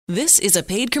This is a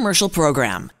paid commercial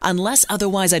program. Unless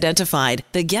otherwise identified,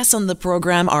 the guests on the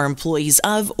program are employees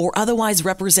of or otherwise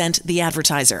represent the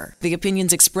advertiser. The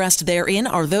opinions expressed therein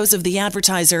are those of the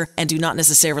advertiser and do not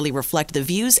necessarily reflect the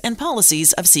views and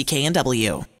policies of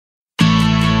CKNW.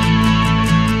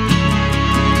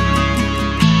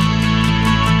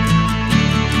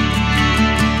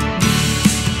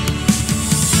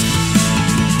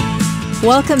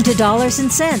 Welcome to Dollars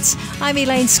and Cents. I'm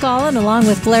Elaine Scollin along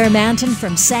with Blair Manton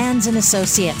from Sands &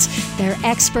 Associates. They're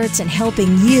experts in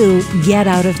helping you get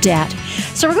out of debt.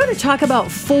 So we're going to talk about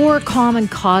 4 common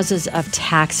causes of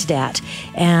tax debt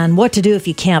and what to do if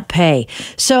you can't pay.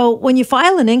 So when you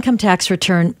file an income tax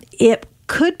return, it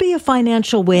could be a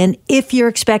financial win if you're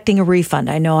expecting a refund.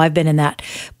 I know I've been in that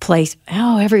place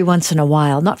every once in a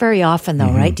while. Not very often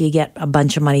though, right? Do you get a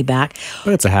bunch of money back?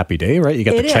 But it's a happy day, right? You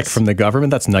get the check from the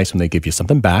government. That's nice when they give you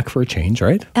something back for a change,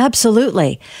 right?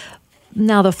 Absolutely.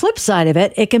 Now, the flip side of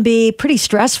it, it can be pretty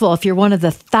stressful if you're one of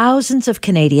the thousands of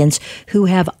Canadians who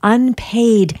have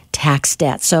unpaid tax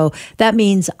debt. So that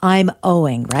means I'm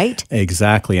owing, right?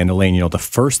 Exactly. And Elaine, the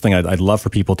first thing I'd love for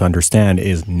people to understand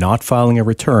is not filing a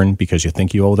return because you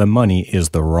think you owe them money is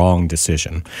the wrong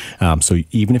decision. So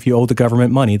even if you owe the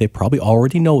government money, they probably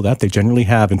already know that. They generally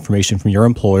have information from your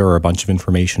employer or a bunch of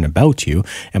information about you.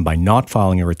 And by not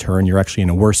filing a return, you're actually in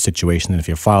a worse situation than if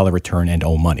you file a return and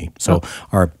owe money. So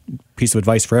our piece of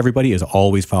advice for everybody is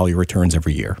always file your returns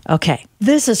every year. Okay.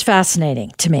 This is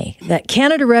fascinating to me that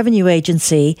Canada Revenue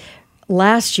Agency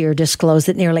last year disclosed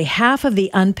that nearly half of the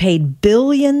unpaid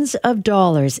billions of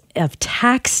dollars of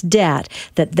tax debt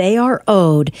that they are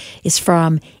owed is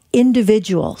from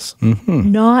individuals,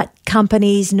 not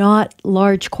companies, not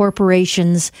large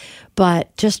corporations,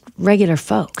 but just regular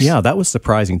folks. Yeah, that was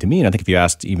surprising to me. And I think if you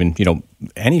asked even,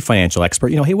 any financial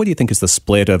expert, hey, what do you think is the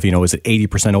split of, is it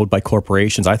 80% owed by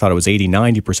corporations? I thought it was 80,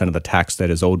 90% of the tax that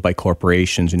is owed by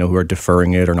corporations, who are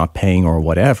deferring it or not paying or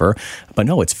whatever. But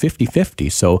no, it's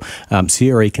 50-50. So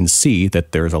CRA can see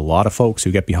that there's a lot of folks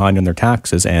who get behind on their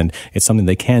taxes, and it's something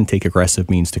they can take aggressive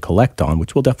means to collect on,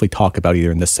 which we'll definitely talk about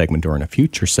either in this segment or in a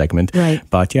future segment. Right.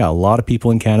 But yeah, a lot of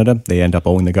people in Canada, they end up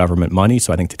owing the government money.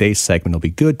 So I think today's segment will be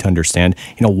good to understand,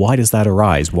 why does that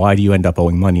arise? Why do you end up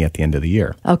owing money at the end of the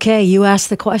year? Okay, you asked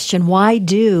the question, why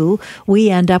do we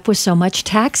end up with so much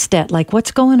tax debt? Like,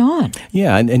 what's going on?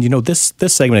 Yeah, and this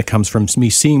segment, it comes from me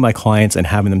seeing my clients and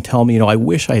having them tell me, I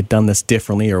wish I had done this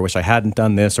differently, or wish I hadn't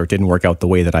done this, or it didn't work out the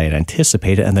way that I had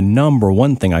anticipated. And the number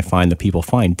one thing I find that people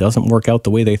find doesn't work out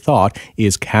the way they thought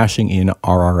is cashing in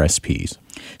RRSPs.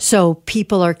 So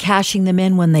people are cashing them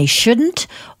in when they shouldn't,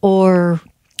 or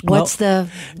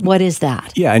what is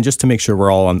that? Yeah, and just to make sure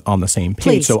we're all on the same page.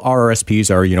 Please. So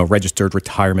RRSPs are, registered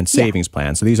retirement savings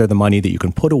plans. So these are the money that you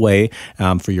can put away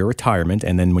for your retirement.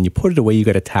 And then when you put it away, you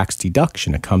get a tax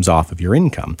deduction. It comes off of your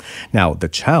income. Now, the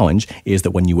challenge is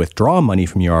that when you withdraw money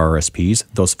from your RRSPs,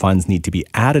 those funds need to be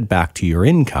added back to your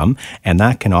income, and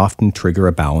that can often trigger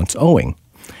a balance owing.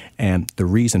 And the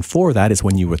reason for that is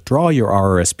when you withdraw your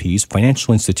RRSPs,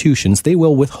 financial institutions, they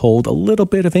will withhold a little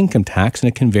bit of income tax, and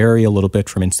it can vary a little bit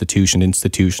from institution to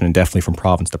institution and definitely from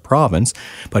province to province.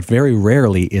 But very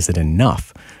rarely is it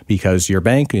enough, because your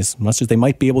bank, as much as they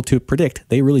might be able to predict,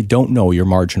 they really don't know your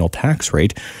marginal tax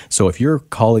rate. So if you're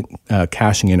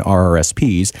cashing in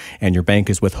RRSPs and your bank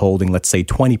is withholding, let's say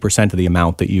 20% of the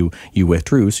amount that you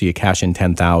withdrew, so you cash in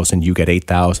 $10,000, you get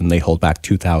 $8,000, they hold back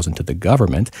 $2,000 to the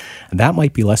government, and that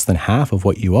might be less than half of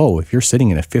what you owe. If you're sitting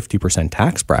in a 50%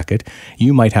 tax bracket,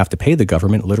 you might have to pay the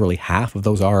government literally half of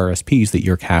those RRSPs that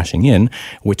you're cashing in,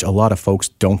 which a lot of folks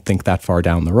don't think that far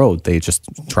down the road. They just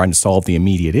trying to solve the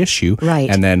immediate issue. Right.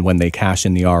 And then when they cash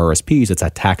in the RRSPs, it's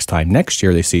at tax time next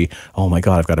year, they see, oh my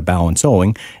God, I've got a balance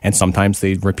owing. And sometimes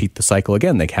they repeat the cycle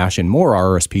again. They cash in more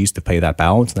RRSPs to pay that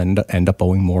balance and then end up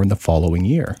owing more in the following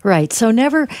year. Right. So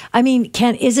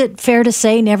is it fair to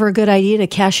say never a good idea to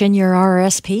cash in your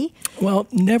RRSP? Well,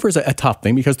 never is a tough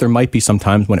thing, because there might be some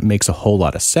times when it makes a whole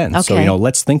lot of sense. Okay. So,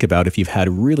 let's think about if you've had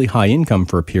really high income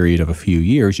for a period of a few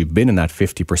years, you've been in that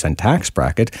 50% tax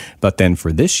bracket, but then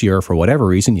for this year, for whatever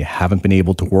reason, you haven't been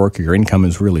able to work, or your income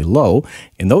is really low.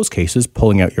 In those cases,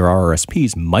 pulling out your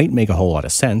RRSPs might make a whole lot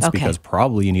of sense, because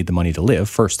probably you need the money to live,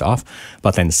 first off.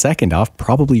 But then second off,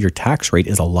 probably your tax rate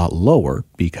is a lot lower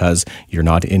because you're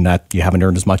not in that, you haven't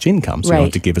earned as much income, so you don't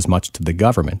have to give as much to the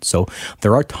government. So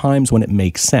there are times when it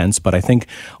makes sense, but But I think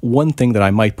one thing that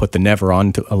I might put the never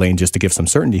on to Elaine, just to give some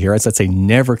certainty here, is I'd say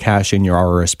never cash in your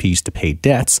RRSPs to pay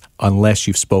debts unless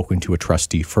you've spoken to a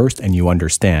trustee first and you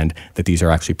understand that these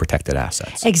are actually protected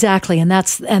assets. Exactly. And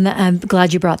I'm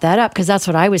glad you brought that up, because that's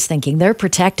what I was thinking. They're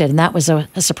protected. And that was a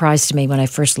surprise to me when I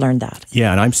first learned that.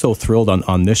 Yeah. And I'm so thrilled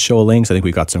on this show, Elaine, 'cause I think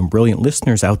we've got some brilliant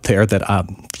listeners out there that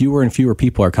fewer and fewer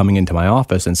people are coming into my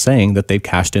office and saying that they've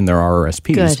cashed in their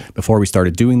RRSPs. Good. Before we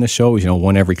started doing the show,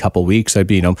 one every couple of weeks, I'd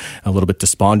be, a little bit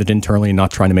despondent internally and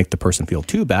not trying to make the person feel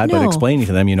too bad, but explaining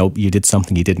to them, you did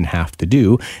something you didn't have to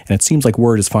do. And it seems like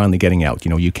word is finally getting out.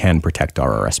 You can protect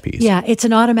RRSPs. Yeah, it's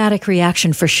an automatic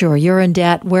reaction for sure. You're in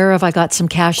debt. Where have I got some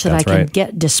cash that That's I can right.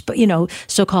 get,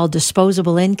 so-called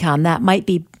disposable income? That might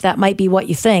be what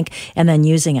you think, and then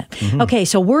using it. Mm-hmm. Okay,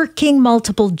 so working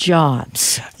multiple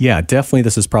jobs. Yeah, definitely.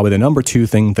 This is probably the number 2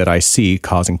 thing that I see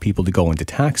causing people to go into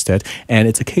tax debt. And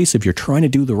it's a case of you're trying to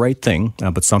do the right thing,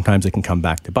 but sometimes it can come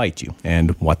back to bite you.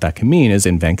 And what that can mean is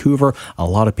in Vancouver, a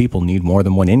lot of people need more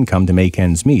than one income to make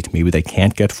ends meet. Maybe they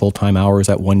can't get full-time hours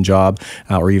at one job,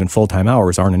 or even full-time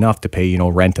hours aren't enough to pay,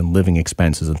 rent and living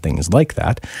expenses and things like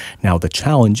that. Now, the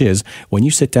challenge is when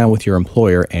you sit down with your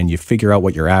employer and you figure out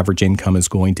what your average income is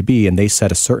going to be, and they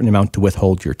set a certain amount to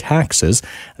withhold your taxes,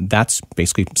 that's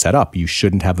basically set up. You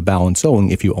shouldn't have a balance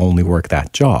owing if you only work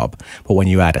that job. But when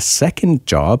you add a second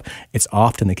job, it's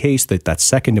often the case that that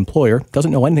second employer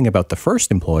doesn't know anything about the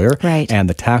first employer, right. And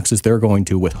the taxes they're going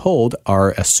to withhold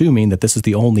are assuming that this is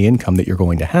the only income that you're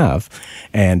going to have.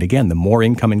 And again, the more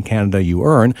income in Canada you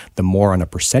earn, the more on a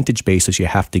percentage basis you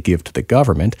have to give to the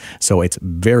government. So it's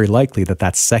very likely that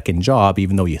that second job,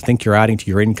 even though you think you're adding to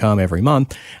your income every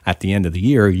month, at the end of the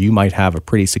year, you might have a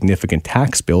pretty significant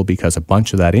tax bill because a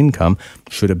bunch of that income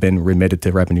should have been remitted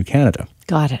to Revenue Canada.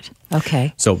 Got it.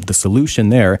 Okay. So the solution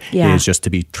there is just to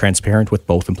be transparent with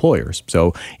both employers.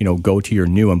 So, go to your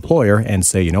new employer and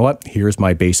say, you know what, here's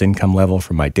my base income level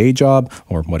from my day job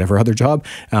or whatever other job,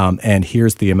 and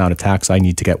here's the amount of tax I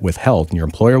need to get withheld. And your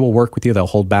employer will work with you. They'll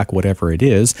hold back whatever it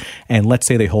is. And let's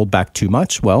say they hold back too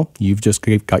much. Well, you've just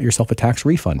got yourself a tax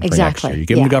refund for next year. You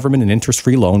give the government an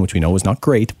interest-free loan, which we know is not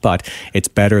great, but it's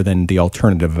better than the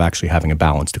alternative of actually having a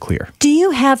balance to clear. Do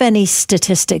you have any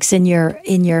statistics in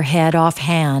your head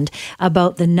offhand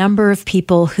about the number of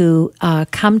people who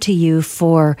come to you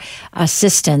for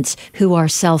assistance who are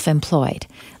self-employed?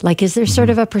 Like, is there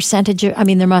sort of a percentage?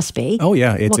 There must be. Oh,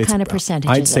 yeah. What kind of percentage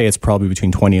I'd is say it? it's probably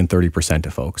between 20 and 30%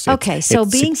 of folks. Okay, so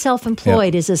being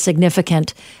self-employed is a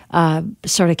significant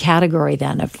sort of category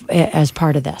then as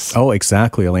part of this. Oh,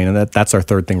 exactly, Elena. That's our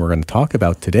third thing we're going to talk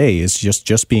about today is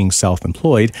just being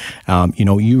self-employed.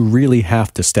 You really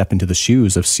have to step into the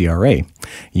shoes of CRA.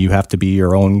 You have to be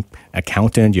your own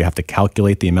accountant. You have to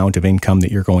calculate the amount of income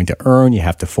that you're going to earn. You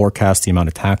have to forecast the amount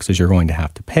of taxes you're going to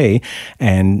have to pay.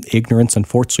 And ignorance,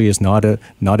 unfortunately, is not a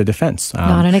defense.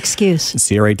 Not an excuse.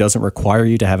 CRA doesn't require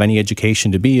you to have any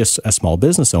education to be a small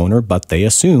business owner, but they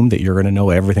assume that you're going to know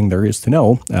everything there is to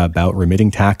know about remitting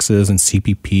taxes and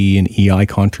CPP and EI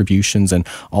contributions and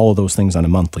all of those things on a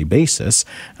monthly basis.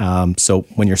 So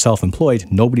when you're self-employed,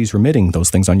 nobody's remitting those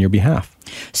things on your behalf.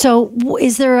 So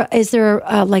is there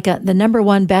the number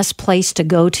one best place to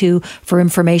go to for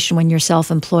information when you're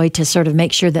self-employed to sort of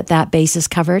make sure that base is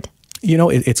covered?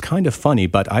 It's kind of funny,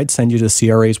 but I'd send you to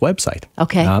CRA's website.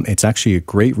 Okay. It's actually a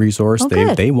great resource.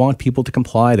 Oh, they want people to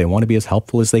comply. They want to be as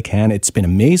helpful as they can. It's been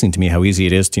amazing to me how easy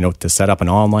it is to set up an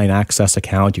online access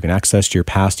account. You can access your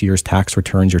past year's tax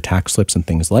returns, your tax slips, and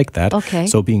things like that. Okay.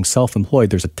 So being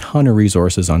self-employed, there's a ton of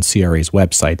resources on CRA's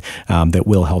website that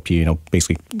will help you,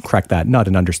 basically crack that nut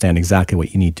and understand exactly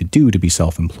what you need to do to be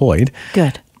self-employed.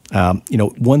 Good.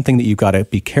 One thing that you've got to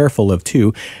be careful of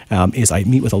too is I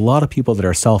meet with a lot of people that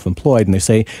are self-employed and they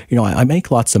say, I make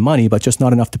lots of money, but just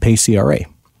not enough to pay CRA.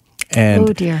 And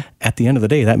oh dear. At the end of the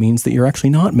day, that means that you're actually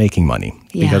not making money.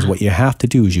 Yeah. Because what you have to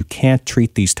do is you can't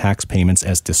treat these tax payments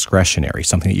as discretionary,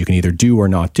 something that you can either do or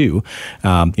not do.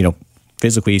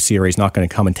 Physically, CRA is not going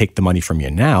to come and take the money from you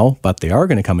now, but they are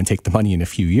going to come and take the money in a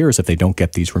few years if they don't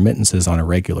get these remittances on a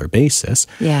regular basis.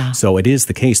 Yeah. So it is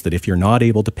the case that if you're not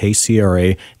able to pay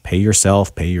CRA, pay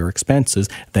yourself, pay your expenses,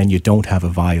 then you don't have a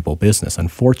viable business,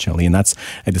 unfortunately. And that's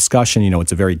a discussion,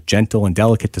 it's a very gentle and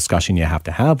delicate discussion you have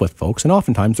to have with folks. And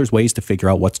oftentimes there's ways to figure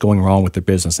out what's going wrong with their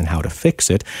business and how to fix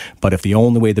it. But if the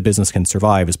only way the business can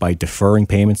survive is by deferring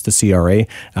payments to CRA,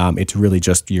 it's really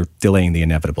just you're delaying the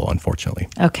inevitable, unfortunately.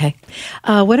 Okay.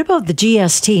 What about the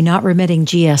GST, not remitting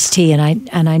GST?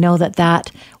 And I know that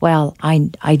well,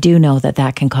 I do know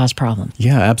that can cause problems.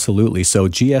 Yeah, absolutely. So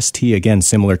GST, again,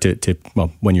 similar to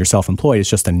when you're self-employed, it's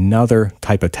just another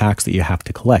type of tax that you have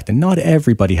to collect. And not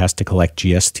everybody has to collect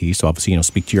GST. So obviously,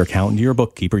 speak to your accountant, to your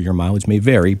bookkeeper. Your mileage may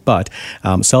vary, but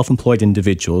self-employed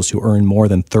individuals who earn more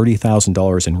than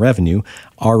 $30,000 in revenue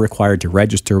are required to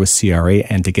register with CRA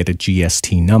and to get a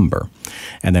GST number.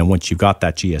 And then once you've got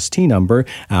that GST number,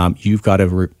 you've got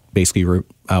to basically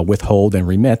withhold and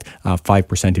remit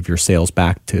 5% of your sales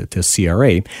back to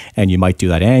CRA. And you might do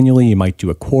that annually, you might do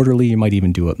it quarterly, you might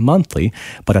even do it monthly.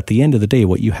 But at the end of the day,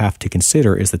 what you have to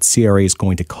consider is that CRA is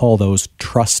going to call those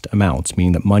trust amounts,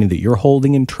 meaning that money that you're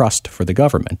holding in trust for the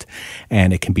government.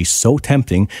 And it can be so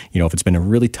tempting, if it's been a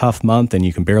really tough month and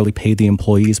you can barely pay the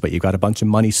employees, but you've got a bunch of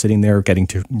money sitting there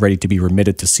ready to be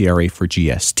remitted to CRA for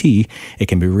GST, it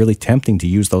can be really tempting to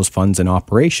use those funds in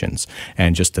operations.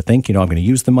 And just to think, I'm going to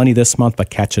use the money this month, but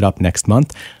catch it up next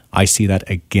month. I see that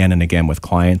again and again with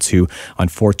clients who,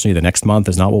 unfortunately, the next month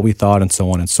is not what we thought, and so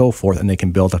on and so forth, and they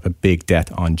can build up a big debt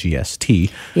on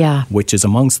GST, which is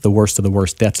amongst the worst of the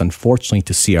worst debts, unfortunately,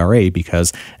 to CRA,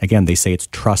 because, again, they say it's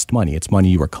trust money. It's money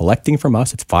you were collecting from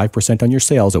us. It's 5% on your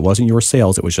sales. It wasn't your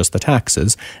sales. It was just the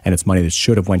taxes, and it's money that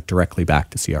should have went directly back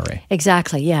to CRA.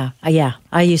 Exactly, yeah.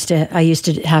 I used to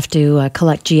have to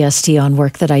collect GST on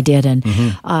work that I did, and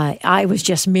I was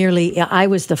just I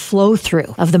was the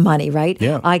flow-through of the money, right?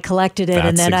 Yeah. I collected it,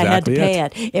 and then I had to pay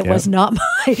it. It was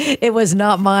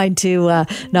not mine to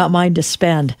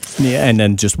spend. Yeah, and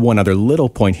then just one other little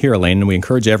point here, Elaine, and we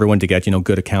encourage everyone to get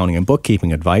good accounting and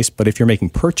bookkeeping advice. But if you're making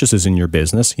purchases in your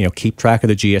business, keep track of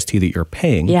the GST that you're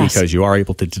paying, because you are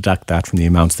able to deduct that from the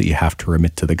amounts that you have to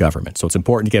remit to the government. So it's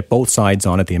important to get both sides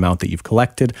on it: the amount that you've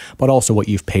collected, but also what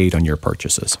you've paid on your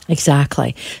purchases.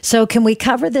 Exactly. So can we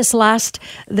cover this last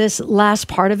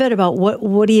part of it about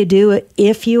what do you do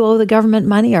if you owe the government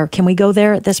money? Or can we go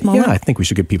there at this moment? Yeah, I think we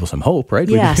should give people some hope, right?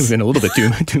 Yes. We've been a little bit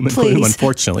doom and gloom,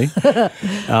 unfortunately.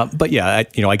 But yeah,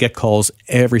 I get calls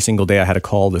every single day. I had a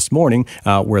call this morning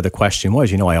where the question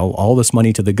was, I owe all this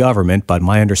money to the government, but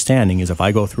my understanding is if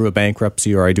I go through a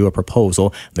bankruptcy or I do a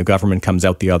proposal, the government comes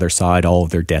out the other side, all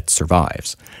of their debt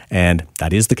survives. And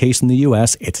that is the case in the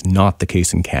U.S. It's not the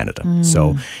case in Canada.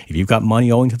 So if you've got money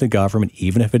owing to the government,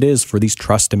 even if it is for these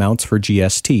trust amounts for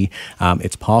GST,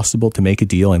 it's possible to make a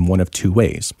deal in one of two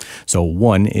ways. So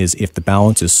one is if the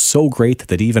balance is so great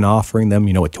that even offering them,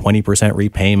 a 20%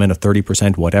 repayment, a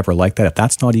 30%, whatever like that, if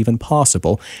that's not even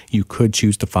possible, you could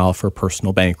choose to file for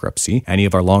personal bankruptcy. Any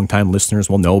of our longtime listeners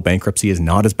will know bankruptcy is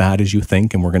not as bad as you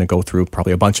think, and we're going to go through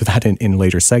probably a bunch of that in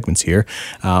later segments here.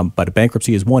 But a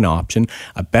bankruptcy is one option.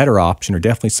 A better option, or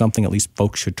definitely something at least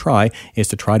folks should try, is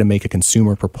to try to make a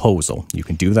consumer proposal. You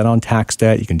can do that on tax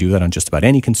debt. You can do that on just about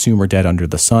any consumer debt under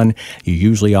the sun. You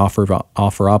usually offer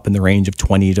up in the range of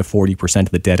 20 to 40%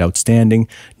 of the debt outstanding,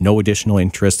 no additional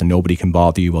interest, and nobody can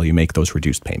bother you while you make those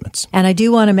reduced payments. And I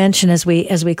do want to mention as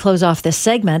we close off this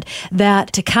segment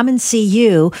that to come and see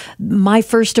you, my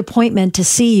first appointment to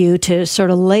see you to sort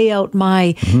of lay out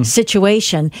my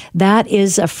situation, that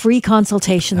is a free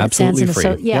consultation that Absolutely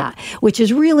stands free. Which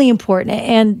is really important.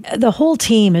 And the whole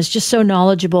team is just so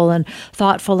knowledgeable and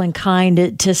thoughtful and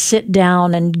kind to sit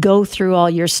down and go through all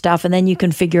your stuff, and then you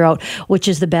can figure out which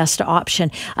is the best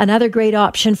option. Another great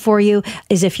option for you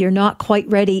is if you're not quite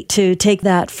ready to take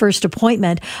that first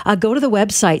appointment, go to the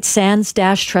website,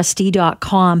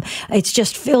 sands-trustee.com. It's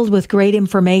just filled with great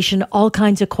information, all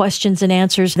kinds of questions and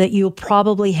answers that you'll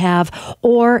probably have.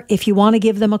 Or if you want to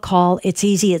give them a call, it's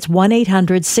easy. It's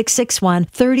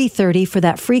 1-800-661-3030 for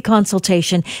that free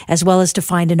consultation, as well as to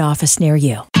find an office near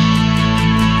you.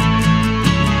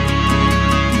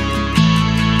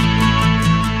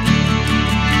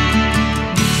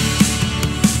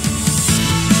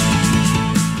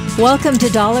 Welcome to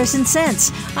Dollars and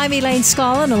Cents. I'm Elaine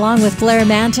Scollin, along with Blair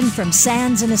Manton from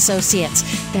Sands & Associates.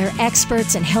 They're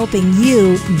experts in helping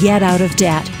you get out of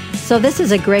debt. So this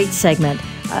is a great segment.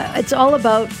 It's all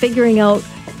about figuring out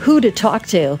who to talk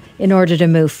to in order to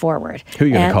move forward. Who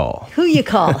you going to call? Who you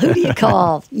call? Who do you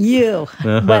call? You.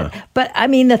 But I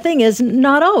mean, the thing is,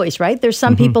 not always, right? There's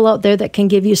some people out there that can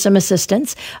give you some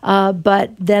assistance, but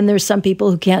then there's some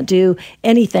people who can't do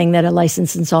anything that a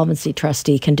licensed insolvency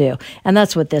trustee can do. And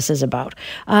that's what this is about.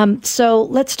 So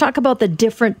let's talk about the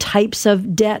different types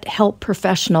of debt help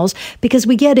professionals, because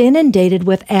we get inundated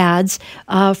with ads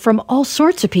from all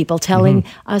sorts of people telling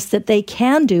us that they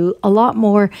can do a lot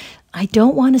more. I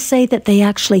don't want to say that they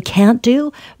actually can't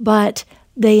do, but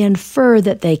they infer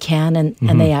that they can,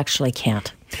 and they actually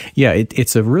can't. Yeah,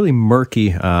 it's a really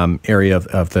murky area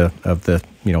of the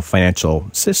financial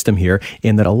system here,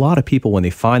 in that a lot of people, when they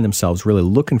find themselves really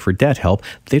looking for debt help,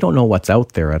 they don't know what's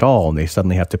out there at all. And they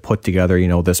suddenly have to put together,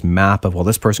 this map of, well,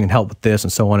 this person can help with this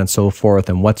and so on and so forth,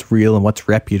 and what's real and what's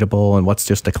reputable and what's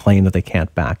just a claim that they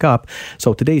can't back up.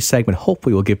 So today's segment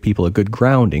hopefully will give people a good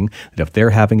grounding that if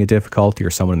they're having a difficulty or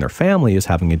someone in their family is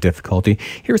having a difficulty,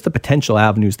 here's the potential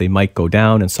avenues they might go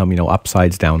down and some,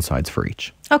 upsides, downsides for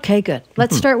each. Okay, good.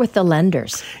 Let's start with the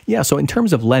lenders. Yeah, so in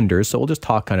terms of lenders, so we'll just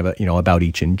talk kind of, about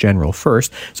each in general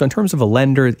first. So in terms of a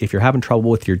lender, if you're having trouble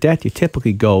with your debt, you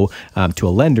typically go to a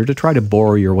lender to try to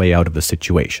borrow your way out of the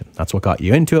situation. That's what got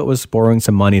you into it, was borrowing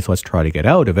some money, so let's try to get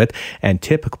out of it. And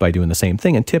typically by doing the same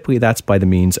thing, and typically that's by the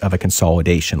means of a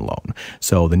consolidation loan.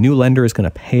 So the new lender is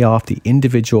going to pay off the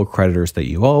individual creditors that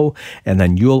you owe, and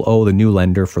then you'll owe the new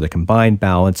lender for the combined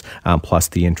balance plus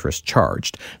the interest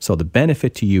charged. So the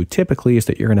benefit to you typically is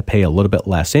that you're going to pay a little bit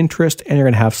less interest and you're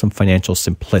going to have some financial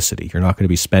simplicity. You're not going to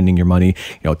be spending your money,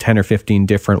 10 or 15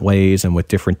 different ways and with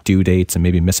different due dates and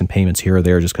maybe missing payments here or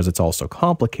there just because it's all so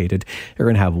complicated. You're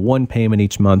going to have one payment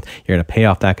each month. You're going to pay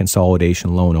off that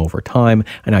consolidation loan over time,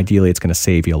 and ideally it's going to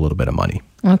save you a little bit of money.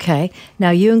 Okay. Now,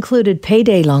 you included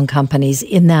payday loan companies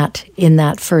in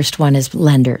that first one as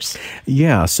lenders.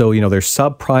 Yeah. So, there's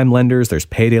subprime lenders, there's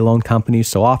payday loan companies.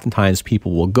 So oftentimes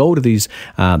people will go to these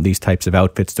types of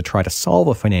outfits to try to solve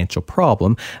a financial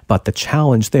problem. But the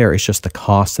challenge there is just the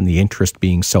cost and the interest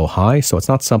being so high. So it's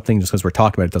not something, just because we're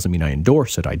talking about it doesn't mean I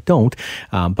endorse it. I don't.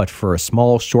 But for a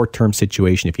small short-term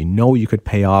situation, if you could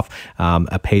pay off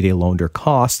a payday loaner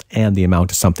cost and the amount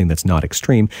of something that's not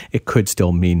extreme, it could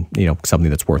still mean,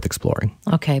 something that's worth exploring.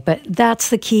 Okay, but that's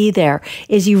the key there,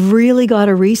 is you really got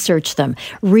to research them.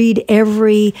 Read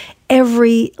every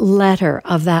letter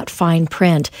of that fine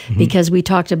print, because we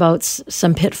talked about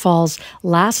some pitfalls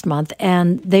last month,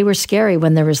 and they were scary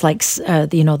when there was the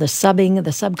subbing,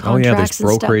 the subcontracts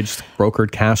there's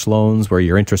brokered cash loans where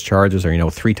your interest charges are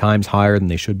 3 times higher than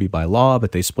they should be by law,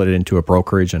 but they split it into a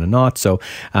brokerage and a not. So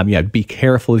be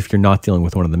careful if you're not dealing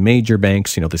with one of the major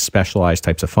banks, the specialized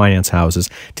types of finance houses.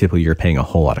 Typically you're paying a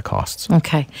whole lot of costs.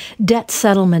 Okay. Debt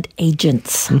settlement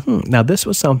agents. Now this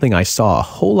was something I saw a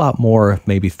whole lot more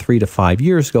maybe 3 to 5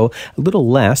 years ago, a little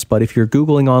less, but if you're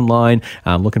Googling online,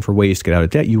 looking for ways to get out of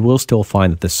debt, you will still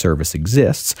find that this service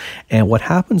exists. And what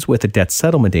happens with a debt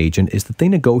settlement agent is that they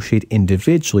negotiate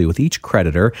individually with each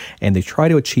creditor, and they try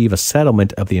to achieve a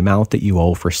settlement of the amount that you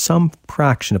owe for some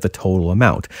fraction of the total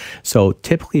amount. So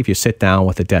typically, if you sit down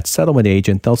with a debt settlement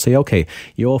agent, they'll say, okay,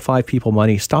 you owe 5 people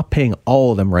money, stop paying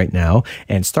all of them right now,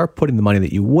 and start putting the money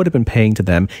that you would have been paying to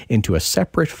them into a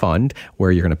separate fund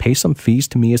where you're going to pay some fees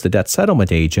to me as the debt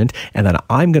settlement agent, and then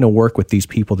I'm going to work with these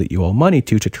people that you owe money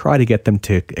to try to get them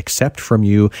to accept from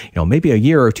you, maybe a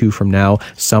year or two from now,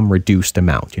 some reduced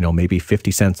amount, maybe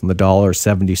 50 cents on the dollar,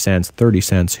 70 cents, 30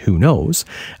 cents, who knows.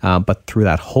 But through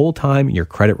that whole time, your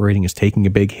credit rating is taking a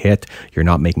big hit. You're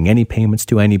not making any payments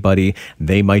to anybody.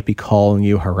 They might be calling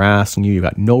you, harassing you. You've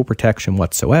got no protection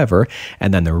whatsoever.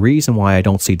 And then the reason why I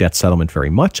don't see debt settlement very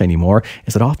much anymore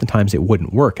is that oftentimes it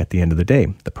wouldn't work at the end of the day.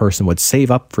 The person would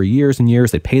save up for years and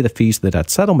years. They'd pay the fees to the debt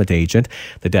settlement agent.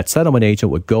 The debt settlement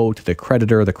agent would go to the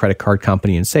creditor, the credit card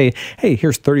company, and say, hey,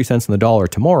 here's 30 cents on the dollar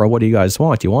tomorrow. What do you guys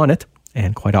want? You want it?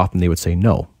 And quite often they would say,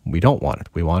 no, we don't want it.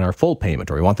 We want our full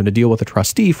payment, or we want them to deal with a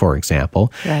trustee, for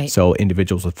example. Right. So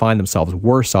individuals would find themselves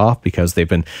worse off because they've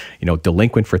been,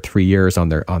 delinquent for 3 years on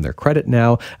their credit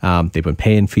now. They've been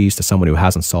paying fees to someone who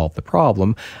hasn't solved the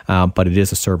problem. But it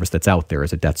is a service that's out there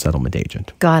as a debt settlement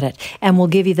agent. Got it. And we'll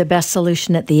give you the best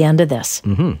solution at the end of this,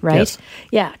 right? Yes.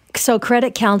 Yeah. So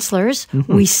credit counselors,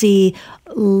 we see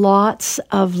lots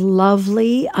of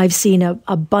I've seen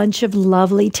a bunch of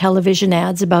lovely television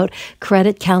ads about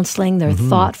credit counseling. They're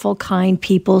thoughtful, kind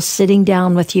people sitting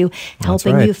down with you,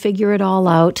 helping you figure it all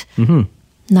out.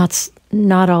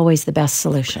 Not always the best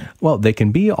solution. Well, they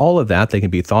can be all of that. They can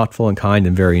be thoughtful and kind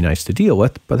and very nice to deal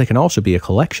with, but they can also be a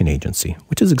collection agency,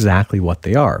 which is exactly what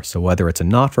they are. So whether it's a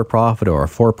not-for-profit or a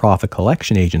for-profit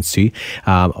collection agency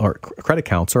or credit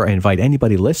counselor, I invite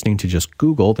anybody listening to just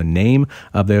Google the name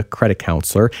of the credit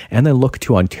counselor and then look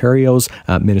to Ontario's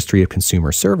Ministry of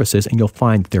Consumer Services, and you'll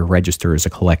find they're registered as a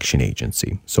collection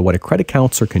agency. So what a credit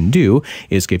counselor can do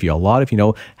is give you a lot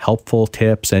of, helpful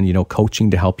tips and, coaching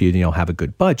to help you, have a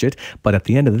good budget. But at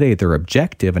the end of the day, their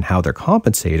objective and how they're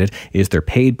compensated is they're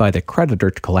paid by the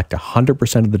creditor to collect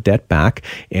 100% of the debt back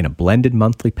in a blended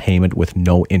monthly payment with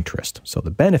no interest. So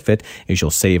the benefit is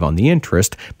you'll save on the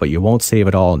interest, but you won't save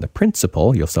it all in the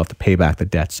principal. You'll still have to pay back the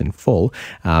debts in full.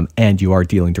 And you are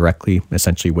dealing directly,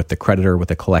 essentially, with the creditor,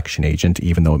 with a collection agent,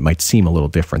 even though it might seem a little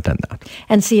different than that.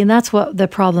 And that's what the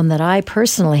problem that I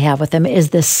personally have with them is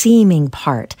the seeming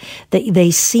part. That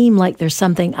they seem like there's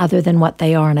something other than what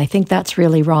they are. And I think that's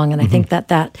really wrong. And I think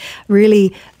that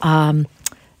really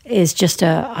is just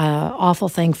a awful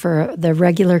thing for the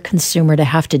regular consumer to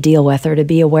have to deal with or to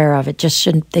be aware of. It just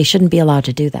shouldn't be allowed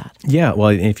to do that. Yeah, well,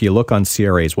 if you look on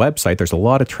CRA's website, there's a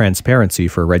lot of transparency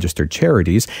for registered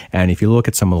charities. And if you look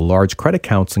at some of the large credit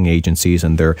counseling agencies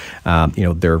and their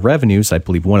revenues, I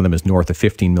believe one of them is north of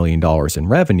 $15 million in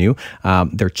revenue.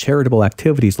 Their charitable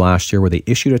activities last year where they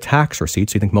issued a tax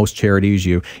receipt. So you think most charities,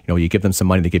 you give them some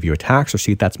money, they give you a tax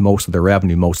receipt. That's most of their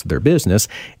revenue, most of their business.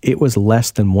 It was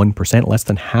less than 1%, less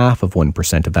than half of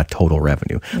 1% of that total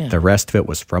revenue. Yeah. The rest of it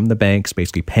was from the banks,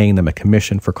 basically paying them a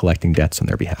commission for collecting debts on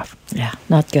their behalf. Yeah,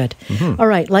 not good. All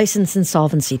right, licensed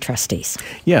insolvency trustees.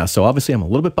 Yeah, so obviously I'm a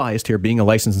little bit biased here being a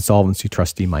licensed insolvency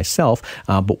trustee myself,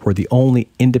 but we're the only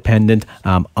independent,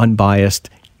 unbiased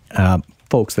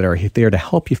folks that are there to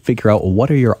help you figure out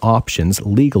what are your options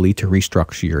legally to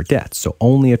restructure your debts. So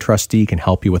only a trustee can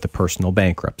help you with a personal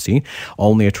bankruptcy.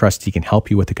 Only a trustee can help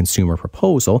you with a consumer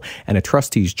proposal. And a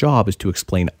trustee's job is to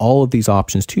explain all of these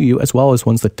options to you, as well as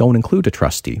ones that don't include a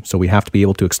trustee. So we have to be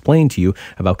able to explain to you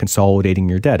about consolidating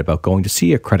your debt, about going to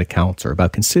see a credit counselor,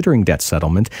 about considering debt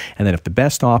settlement. And then if the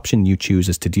best option you choose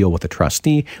is to deal with a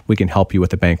trustee, we can help you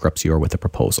with a bankruptcy or with a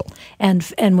proposal.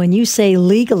 And when you say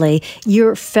legally,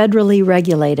 you're federally regulated.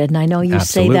 And I know you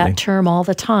Absolutely. say that term all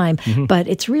the time, but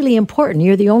it's really important.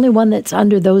 You're the only one that's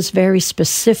under those very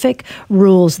specific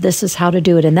rules. This is how to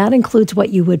do it. And that includes what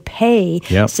you would pay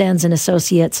Sands and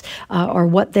Associates or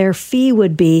what their fee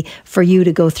would be for you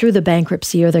to go through the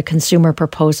bankruptcy or the consumer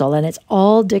proposal. And it's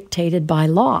all dictated by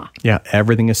law. Yeah,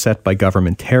 everything is set by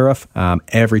government tariff.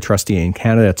 Every trustee in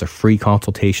Canada, it's a free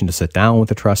consultation to sit down with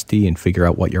the trustee and figure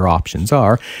out what your options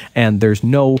are. And there's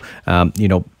no,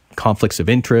 conflicts of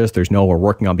interest. There's no, we're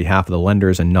working on behalf of the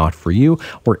lenders and not for you.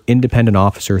 We're independent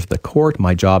officers of the court.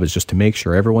 My job is just to make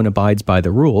sure everyone abides by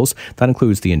the rules. That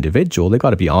includes the individual. They've got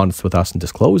to be honest with us and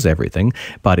disclose everything,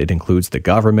 but it includes the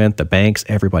government, the banks,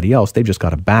 everybody else. They've just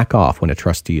got to back off when a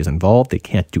trustee is involved. They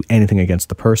can't do anything against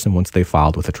the person once they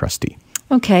filed with a trustee.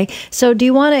 Okay. So do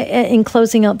you want to, in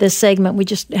closing out this segment, we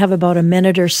just have about a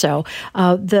minute or so,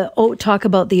 talk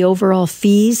about the overall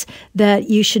fees that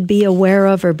you should be aware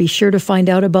of or be sure to find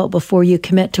out about before you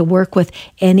commit to work with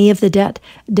any of the debt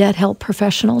help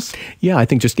professionals? Yeah, I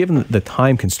think just given the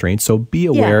time constraints, so be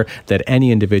aware that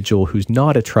any individual who's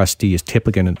not a trustee is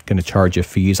typically going to charge you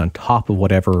fees on top of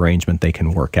whatever arrangement they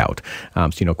can work out.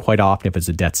 Quite often if it's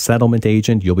a debt settlement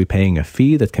agent, you'll be paying a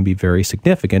fee that can be very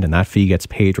significant, and that fee gets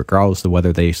paid regardless of whether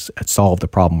they solve the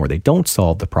problem or they don't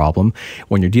solve the problem.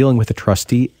 When you're dealing with a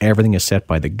trustee, everything is set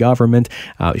by the government.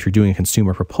 If you're doing a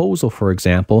consumer proposal, for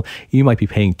example, you might be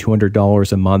paying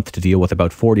 $200 a month to deal with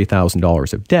about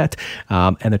 $40,000 of debt,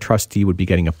 and the trustee would be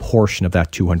getting a portion of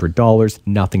that $200,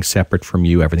 nothing separate from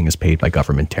you. Everything is paid by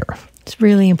government tariff. It's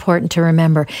really important to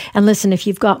remember. And listen, if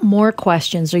you've got more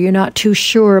questions or you're not too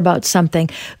sure about something,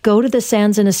 go to the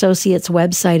Sands & Associates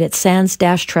website at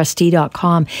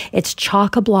sands-trustee.com. It's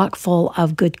chock-a-block full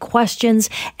of good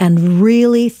questions and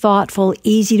really thoughtful,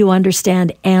 easy to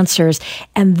understand answers.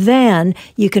 And then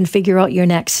you can figure out your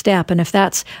next step. And if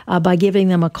that's by giving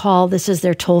them a call, this is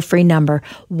their toll-free number,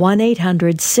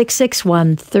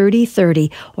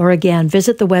 1-800-661-3030. Or again,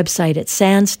 visit the website at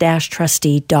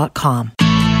sands-trustee.com.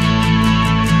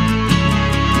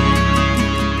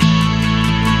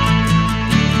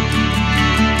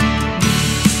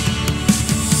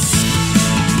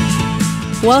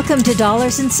 Welcome to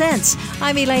Dollars and Cents.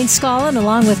 I'm Elaine Scollin,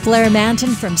 along with Blair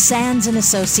Manton from Sands &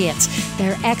 Associates.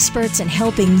 They're experts in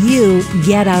helping you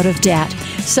get out of debt.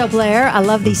 So, Blair, I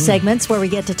love these segments where we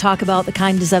get to talk about the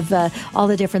kinds of all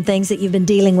the different things that you've been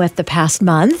dealing with the past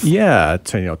month. Yeah,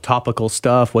 topical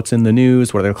stuff, what's in the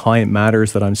news, what are the client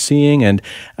matters that I'm seeing. And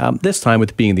this time, with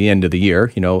it being the end of the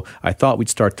year, I thought we'd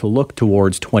start to look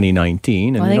towards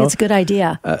 2019. And, I think it's a good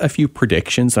idea. A few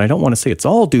predictions. And I don't want to say it's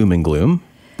all doom and gloom,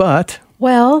 but...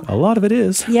 Well, a lot of it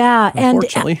is. Yeah.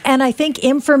 Unfortunately. And I think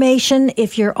information,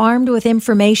 if you're armed with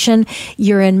information,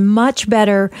 you're in much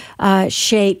better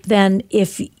shape than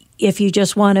if if you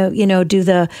just want to, do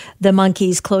the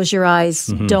monkeys, close your eyes,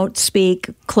 don't speak,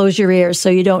 close your ears so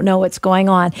you don't know what's going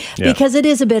on. Yeah. Because it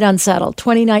is a bit unsettled.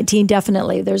 2019,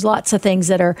 definitely. There's lots of things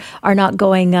that are not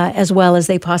going as well as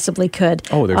they possibly could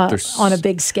there's on a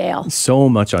big scale. So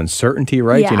much uncertainty,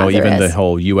 right? Yeah, Even there the is.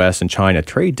 whole U.S. and China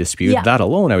trade dispute, that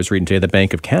alone, I was reading today, the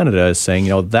Bank of Canada is saying,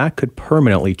 that could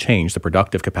permanently change the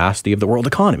productive capacity of the world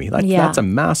economy. That's a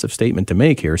massive statement to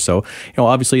make here. So,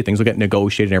 obviously things will get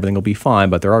negotiated and everything will be fine,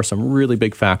 but there are some really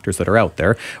big factors that are out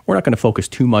there. We're not going to focus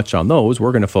too much on those.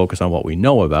 We're going to focus on what we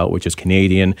know about, which is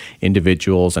Canadian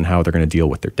individuals and how they're going to deal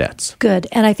with their debts. Good.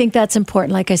 And I think that's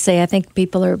important. Like I say, I think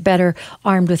people are better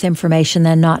armed with information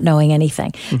than not knowing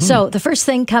anything. So the first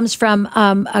thing comes from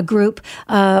a group,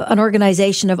 an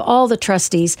organization of all the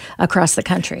trustees across the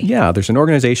country. Yeah, there's an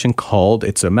organization called,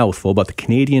 it's a mouthful, but the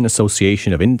Canadian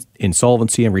Association of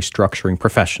Insolvency and Restructuring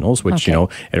Professionals, which, it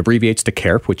abbreviates to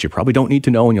CARP, which you probably don't need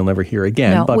to know and you'll never hear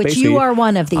again. No, but which you are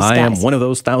one of these guys. I am one of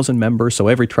those 1,000 members, so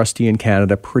every trustee in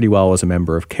Canada pretty well is a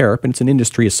member of CARP, and it's an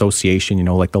industry association,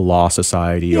 like the Law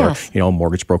Society or,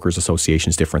 Mortgage Brokers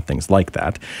Associations, different things like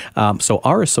that. So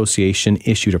our association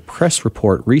issued a press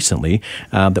report recently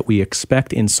that we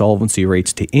expect insolvency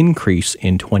rates to increase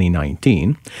in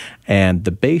 2019. And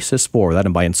the basis for that,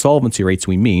 and by insolvency rates,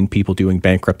 we mean people doing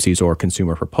bankruptcies or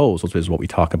consumer proposals, is what we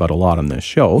talk about a lot on this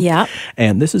show. Yeah.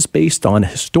 And this is based on,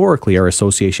 historically, our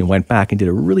association went back and did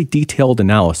a really detailed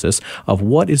analysis of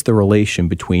what is the relation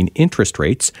between interest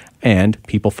rates and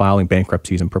people filing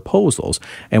bankruptcies and proposals.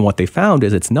 And what they found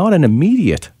is it's not an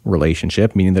immediate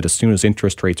relationship, meaning that as soon as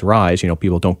interest rates rise,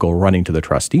 people don't go running to the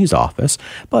trustee's office,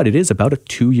 but it is about a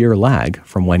 2-year lag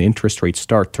from when interest rates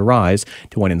start to rise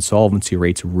to when insolvency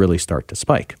rates really start to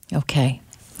spike. Okay.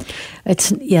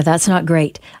 That's not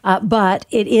great. But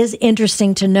it is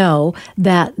interesting to know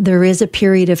that there is a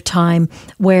period of time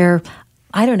where,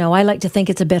 I don't know, I like to think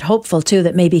it's a bit hopeful too,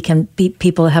 that maybe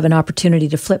people have an opportunity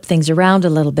to flip things around a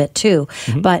little bit too.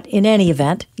 But in any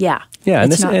event, Yeah,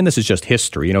 and this is just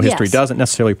history. History doesn't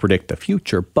necessarily predict the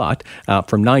future, but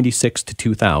from 96 to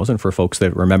 2000, for folks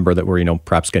that remember that were,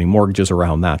 perhaps getting mortgages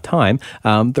around that time,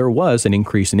 there was an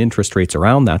increase in interest rates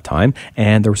around that time,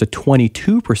 and there was a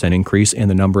 22% increase in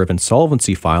the number of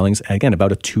insolvency filings, again,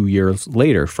 about 2 years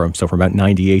later. From about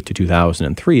 98 to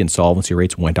 2003, insolvency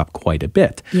rates went up quite a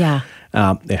bit. Yeah.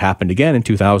 It happened again in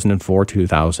 2004,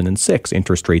 2006.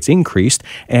 Interest rates increased,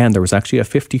 and there was actually a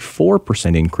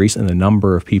 54% increase in the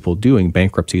number of people doing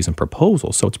bankruptcies and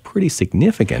proposals. So it's pretty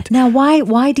significant. Now,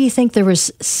 why do you think there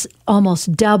was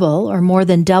almost double or more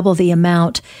than double the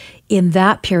amount in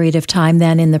that period of time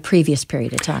than in the previous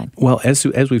period of time? Well, as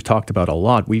we've talked about a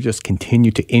lot, we just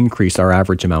continue to increase our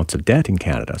average amounts of debt in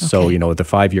Canada. Okay. So, the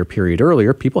 5-year period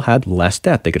earlier, people had less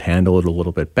debt. They could handle it a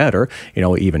little bit better.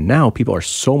 Even now, people are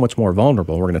so much more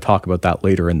vulnerable. We're going to talk about that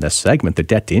later in this segment. The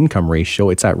debt-to-income ratio,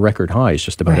 it's at record highs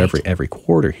just about every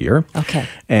quarter here. Okay.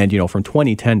 And, from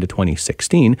 2010 to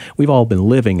 2016, we've all been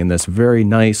living in this very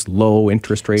nice low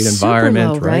interest rate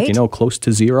environment, low, right? Close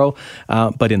to zero.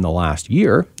 But in the last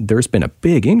year, there's been a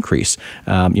big increase.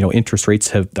 Interest rates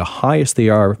have the highest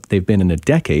they've been in a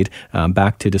decade.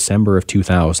 Back to December of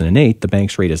 2008, the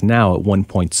bank's rate is now at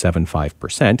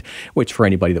 1.75%, which for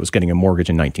anybody that was getting a mortgage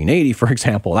in 1980, for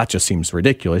example, that just seems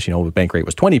ridiculous. The bank rate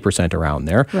was 20% around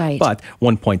there. Right. But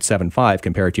 1.75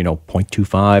 compared to,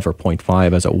 0.25 or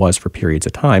 0.5 as it was for periods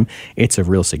of time, it's a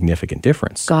real significant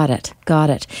difference. Got it.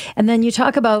 And then you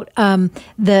talk about and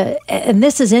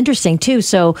this is interesting too.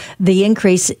 So the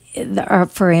increase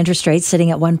for interest rates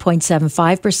sitting at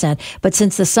 1.75%, but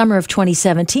since the summer of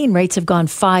 2017, rates have gone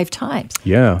 5 times.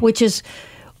 Yeah. Which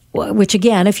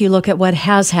again, if you look at what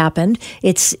has happened,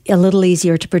 it's a little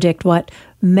easier to predict what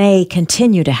may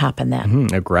continue to happen then.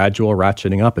 A gradual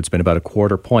ratcheting up. It's been about a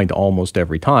quarter point almost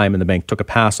every time, and the bank took a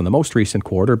pass on the most recent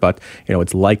quarter, but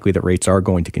it's likely that rates are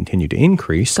going to continue to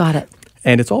increase. Got it.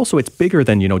 And it's bigger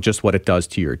than, just what it does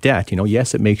to your debt.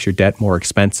 Yes, it makes your debt more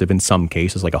expensive in some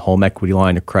cases, like a home equity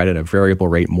line of credit, a variable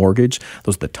rate mortgage.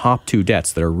 Those are the top 2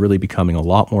 debts that are really becoming a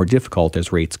lot more difficult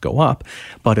as rates go up.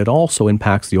 But it also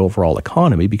impacts the overall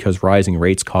economy because rising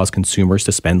rates cause consumers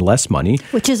to spend less money.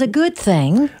 Which is a good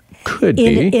thing. Could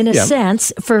be. In a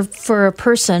sense, for a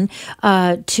person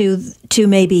to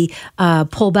maybe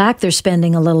pull back their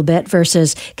spending a little bit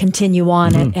versus continue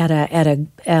on at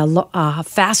a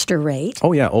faster rate.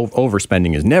 Oh yeah,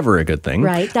 overspending is never a good thing.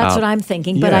 Right, that's what I'm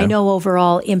thinking. But I know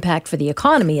overall impact for the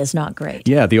economy is not great.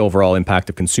 Yeah, the overall impact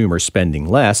of consumers spending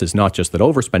less is not just that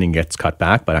overspending gets cut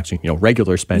back, but actually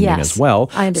regular spending as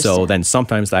well. I understand. So then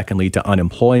sometimes that can lead to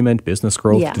unemployment, business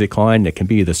growth to decline. It can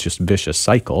be this just vicious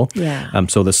cycle. Yeah.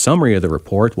 So the summary of the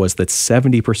report was that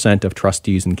 70% of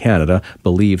trustees in Canada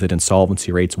believe that insolvency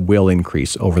insolvency rates will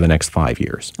increase over the next 5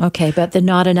 years. Okay, but there's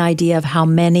not an idea of how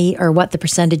many or what the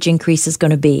percentage increase is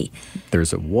going to be.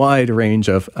 There's a wide range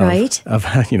of Right.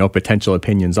 potential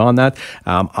opinions on that.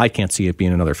 I can't see it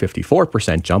being another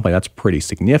 54% jump. Like, that's pretty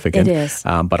significant. It is.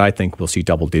 But I think we'll see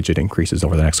double-digit increases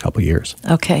over the next couple of years.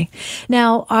 Okay.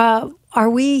 Now, are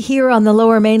we here on the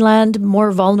Lower Mainland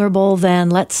more vulnerable than,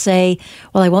 let's say,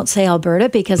 well, I won't say Alberta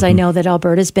because I know that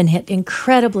Alberta's been hit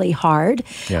incredibly hard.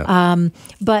 Yeah.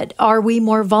 But are we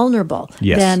more vulnerable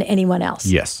Yes. than anyone else?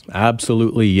 Yes,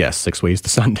 absolutely yes. 6 ways to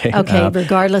Sunday. Okay,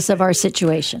 regardless of our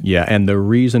situation. Yeah, and the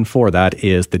reason for that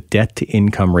is the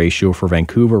debt-to-income ratio for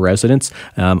Vancouver residents.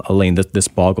 Elaine, this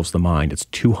boggles the mind. It's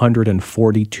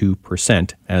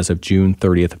 242% as of June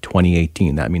 30th of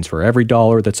 2018. That means for every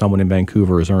dollar that someone in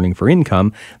Vancouver is earning for income,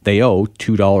 they owe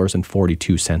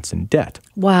 $2.42 in debt.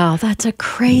 Wow, that's a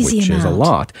crazy which amount. is a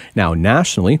lot. Now,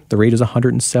 nationally, the rate is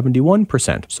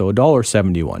 171%, so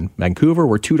 $1.71. Vancouver,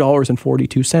 we're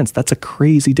 $2.42. That's a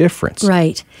crazy difference.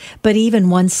 Right. But even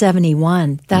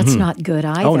 171, that's not good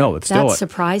either. Oh, no, it's that still...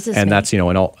 surprises and me. that's,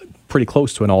 pretty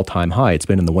close to an all-time high. It's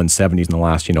been in the 170s in the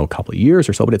last, couple of years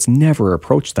or so, but it's never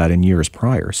approached that in years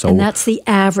prior. So and that's the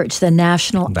average, the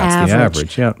national that's average. the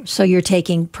average, yeah. So you're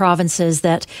taking provinces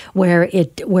that where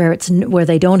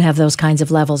they don't have those kinds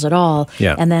of levels at all,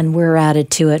 Yeah. and then we're added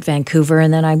to it. Vancouver,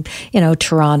 and then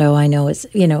Toronto. I know it's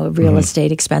real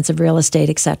estate, expensive real estate,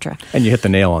 etc. And you hit the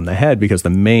nail on the head because the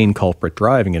main culprit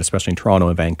driving it, especially in Toronto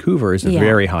and Vancouver, is the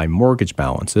very high mortgage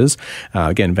balances.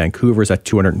 Again, Vancouver's at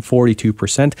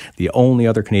 242%. The only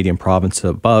other Canadian province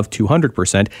above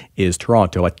 200% is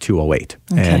Toronto at 208.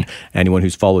 Okay. And anyone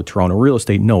who's followed Toronto real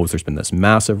estate knows there's been this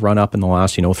massive run up in the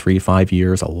last 3 to 5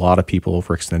 years. A lot of people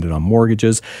overextended on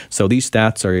mortgages. So these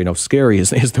stats are scary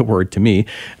is the word to me,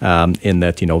 in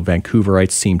that Vancouverites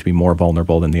seem to be more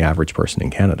vulnerable than the average person in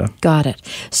Canada. Got it.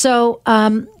 So.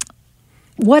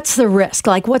 What's the risk?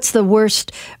 Like, what's the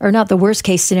worst, or not the worst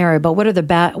case scenario, but what are the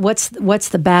what's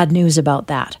the bad news about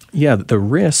that? Yeah, the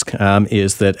risk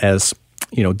is that as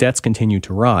debts continue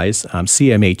to rise,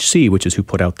 CMHC, which is who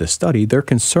put out this study, they're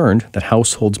concerned that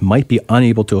households might be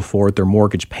unable to afford their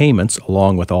mortgage payments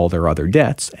along with all their other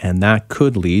debts, and that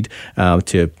could lead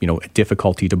to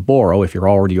difficulty to borrow. If you're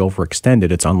already overextended,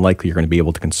 it's unlikely you're going to be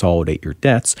able to consolidate your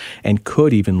debts, and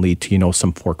could even lead to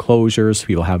some foreclosures,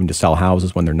 people having to sell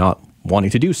houses when they're not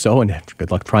wanting to do so, and good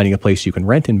luck finding a place you can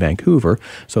rent in Vancouver.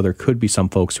 So there could be some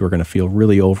folks who are going to feel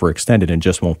really overextended and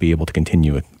just won't be able to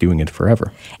continue doing it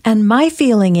forever. And my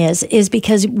feeling is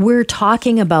because we're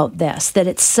talking about this, that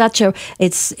it's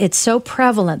so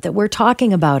prevalent that we're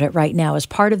talking about it right now as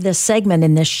part of this segment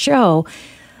in this show,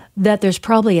 that there's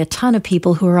probably a ton of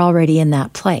people who are already in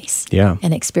that place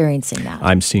and experiencing that.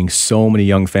 I'm seeing so many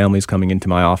young families coming into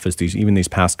my office these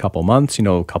past couple months,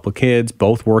 a couple kids,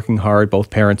 both working hard, both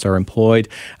parents are employed,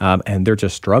 and they're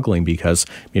just struggling because,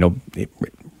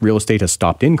 real estate has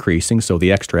stopped increasing, so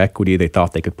the extra equity they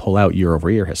thought they could pull out year over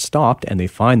year has stopped, and they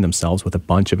find themselves with a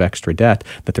bunch of extra debt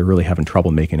that they're really having trouble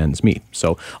making ends meet.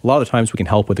 So a lot of the times we can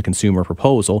help with a consumer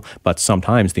proposal, but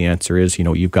sometimes the answer is,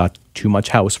 you've got too much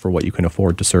house for what you can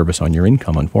afford to service on your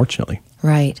income, unfortunately.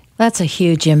 Right. That's a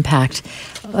huge impact.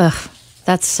 Ugh.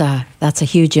 That's a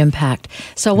huge impact.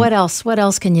 So what else? What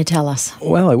else can you tell us?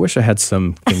 Well, I wish I had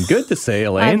something good to say,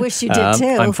 Elaine. I wish you did too.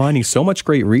 I'm finding so much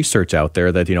great research out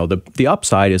there that, the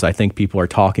upside is I think people are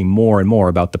talking more and more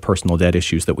about the personal debt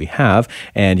issues that we have.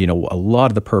 And, a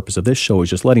lot of the purpose of this show is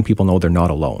just letting people know they're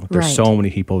not alone. There's Right. so many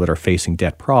people that are facing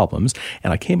debt problems.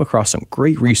 And I came across some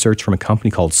great research from a company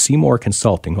called Seymour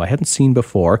Consulting, who I hadn't seen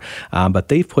before, but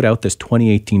they've put out this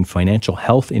 2018 Financial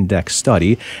Health Index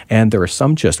study. And there are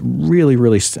some just really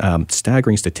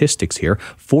staggering statistics here.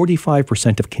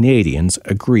 45% of Canadians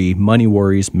agree money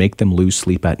worries make them lose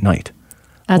sleep at night.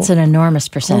 That's an enormous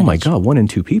percentage. Oh my God, 1 in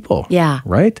 2 people. Yeah.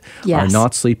 Right? Yes. Are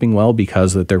not sleeping well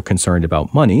because that they're concerned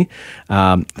about money.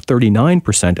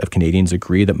 39% of Canadians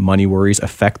agree that money worries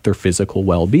affect their physical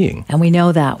well-being. And we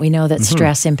know that. We know that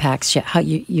stress impacts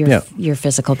your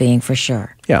physical being for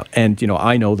sure. Yeah, and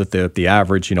I know that the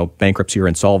average bankruptcy or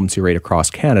insolvency rate across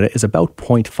Canada is about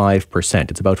 0.5%.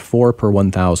 It's about 4 per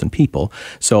 1,000 people.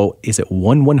 So is it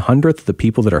 1/100th of the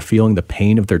people that are feeling the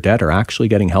pain of their debt are actually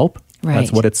getting help? Right.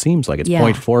 That's what it seems like. It's Yeah.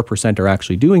 0.4% are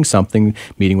actually doing something,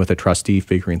 meeting with a trustee,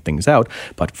 figuring things out.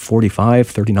 But 45,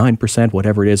 39%,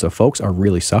 whatever it is, of folks are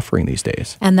really suffering these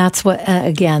days. And that's what,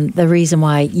 again, the reason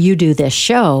why you do this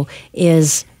show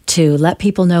is to let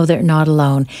people know they're not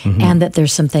alone and that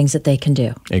there's some things that they can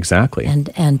do Exactly.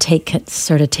 and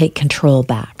take control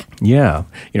back. Yeah.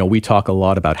 We talk a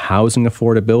lot about housing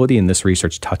affordability, and this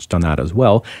research touched on that as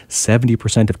well.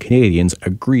 70% of Canadians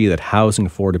agree that housing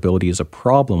affordability is a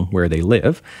problem where they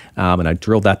live. And I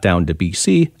drilled that down to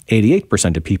BC.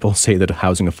 88% of people say that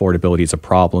housing affordability is a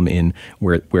problem in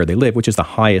where they live, which is the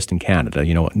highest in Canada.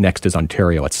 Next is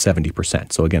Ontario at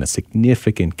 70%. So again, a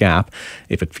significant gap.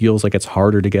 If it feels like it's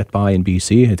harder to get by in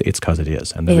BC, it's because it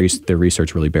is. And the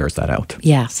research really bears that out.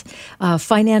 Yes.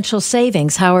 Financial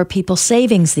savings. How are people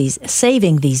saving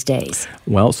these days?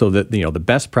 Well, so the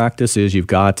best practice is you've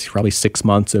got probably 6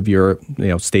 months of your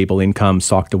stable income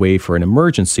socked away for an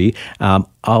emergency.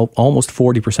 Almost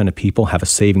 40% of people have a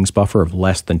savings buffer of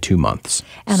less than 2 months.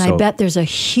 And I bet there's a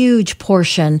huge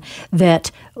portion that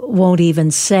won't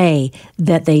even say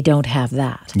that they don't have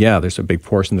that. Yeah, there's a big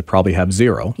portion that probably have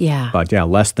zero. Yeah. But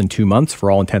less than 2 months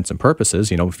for all intents and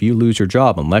purposes. If you lose your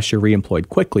job, unless you're reemployed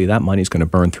quickly, that money's going to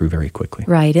burn through very quickly.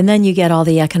 Right. And then you get all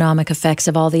the economic effects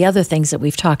of all the other things that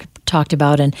we've talked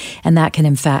about, and that can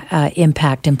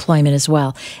impact employment as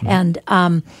well. Mm-hmm.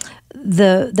 And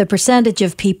the percentage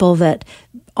of people that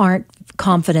aren't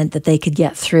confident that they could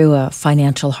get through a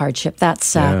financial hardship,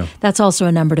 that's also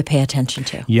a number to pay attention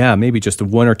to. Yeah, maybe just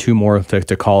one or two more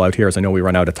to call out here, as I know we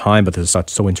run out of time, but this is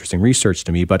so interesting research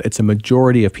to me. But it's a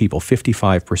majority of people,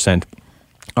 55%,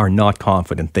 are not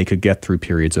confident they could get through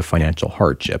periods of financial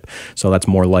hardship. So that's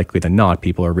more likely than not.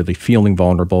 People are really feeling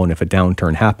vulnerable, and if a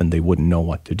downturn happened, they wouldn't know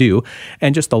what to do.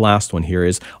 And just the last one here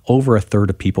is over a third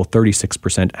of people,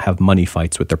 36%, have money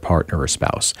fights with their partner or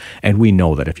spouse. And we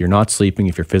know that if you're not sleeping,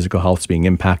 if your physical health is being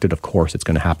impacted, of course, it's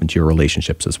going to happen to your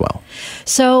relationships as well.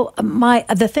 So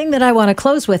the thing that I want to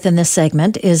close with in this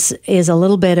segment is a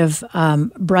little bit of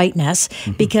brightness,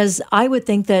 because I would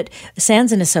think that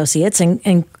Sands & Associates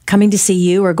and coming to see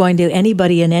you or going to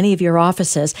anybody in any of your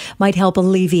offices might help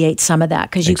alleviate some of that,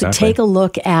 because you could take a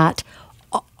look at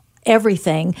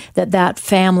everything that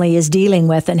family is dealing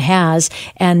with and has,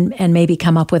 and maybe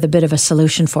come up with a bit of a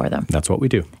solution for them. That's what we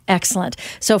do. Excellent.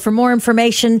 So for more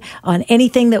information on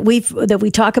anything that we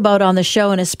talk about on the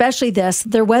show, and especially this,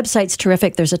 their website's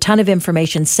terrific. There's a ton of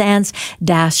information,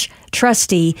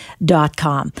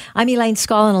 sands-trustee.com. I'm Elaine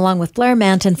Scollin, along with Blair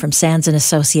Manton from Sands &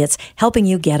 Associates, helping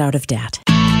you get out of debt.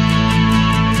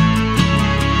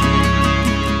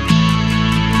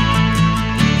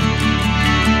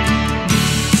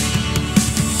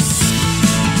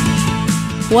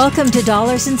 Welcome to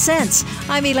Dollars and Cents.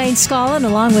 I'm Elaine Scollin,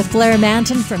 along with Blair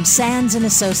Manton from Sands &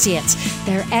 Associates.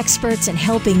 They're experts in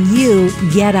helping you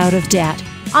get out of debt.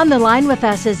 On the line with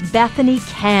us is Bethany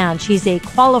Can. She's a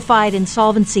qualified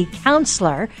insolvency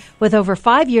counselor with over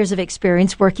 5 years of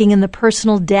experience working in the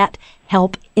personal debt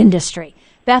help industry.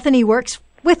 Bethany works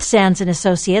with Sands &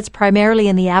 Associates, primarily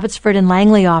in the Abbotsford and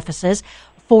Langley offices,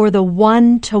 for the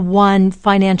one-to-one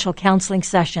financial counseling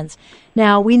sessions.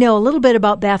 Now, we know a little bit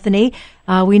about Bethany.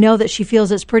 We know that she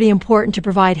feels it's pretty important to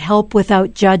provide help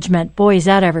without judgment. Boy, is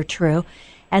that ever true.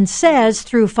 And says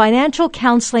through financial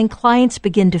counseling, clients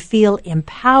begin to feel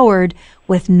empowered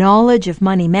with knowledge of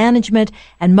money management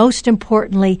and, most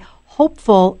importantly,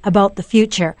 hopeful about the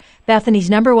future. Bethany's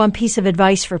number one piece of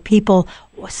advice for people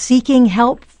seeking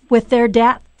help with their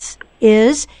debts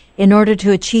is, in order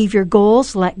to achieve your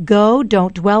goals, let go,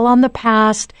 don't dwell on the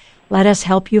past. Let us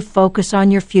help you focus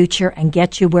on your future and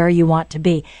get you where you want to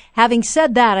be. Having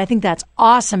said that, I think that's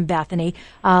awesome, Bethany.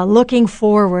 Looking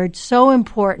forward, so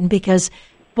important, because,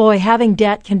 boy, having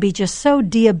debt can be just so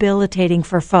debilitating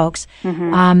for folks.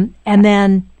 Mm-hmm. And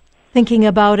then thinking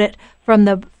about it from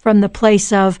the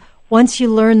place of, once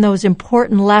you learn those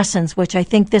important lessons, which I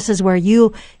think this is where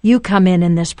you come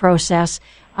in this process,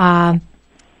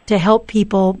 to help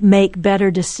people make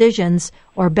better decisions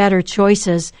or better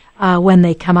choices when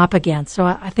they come up again. So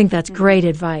I think that's great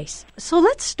advice. So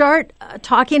let's start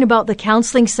talking about the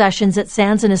counseling sessions that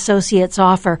Sands & Associates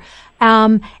offer.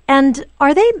 And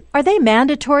are they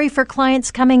mandatory for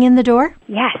clients coming in the door?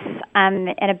 Yes.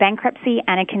 In a bankruptcy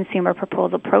and a consumer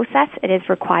proposal process, it is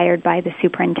required by the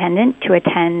superintendent to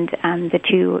attend the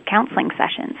two counseling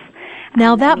sessions.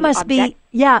 Now, that must be,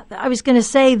 I was going to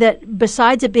say that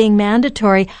besides it being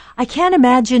mandatory, I can't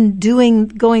imagine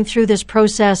going through this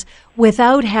process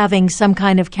without having some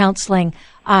kind of counseling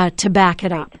to back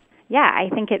it up. Yeah, I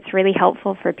think it's really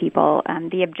helpful for people.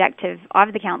 The objective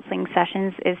of the counseling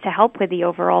sessions is to help with the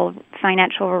overall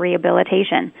financial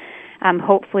rehabilitation.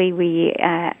 Hopefully we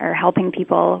are helping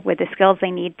people with the skills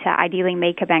they need to ideally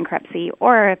make a bankruptcy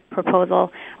or a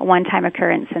proposal a one-time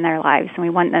occurrence in their lives. And we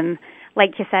want them,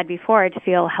 like you said before, to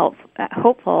feel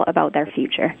hopeful about their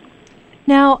future.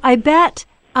 Now, I bet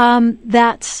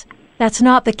that's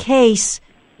not the case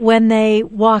when they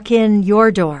walk in your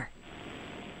door.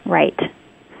 Right.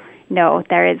 No,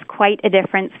 there is quite a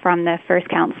difference from the first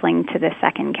counseling to the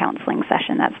second counseling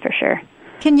session, that's for sure.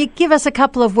 Can you give us a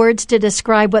couple of words to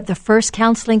describe what the first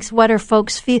counseling's, what are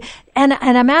folks feel? And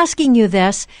I'm asking you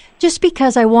this just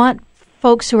because I want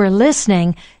folks who are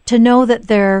listening to know that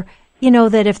they're,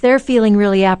 that if they're feeling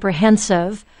really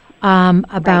apprehensive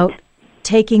about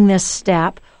taking this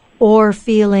step or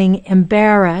feeling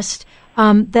embarrassed,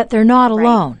 that they're not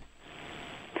alone.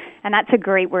 And that's a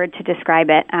great word to describe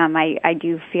it. I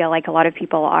do feel like a lot of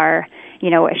people are,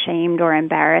 ashamed or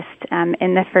embarrassed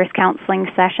in the first counseling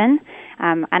session.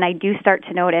 And I do start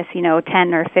to notice, 10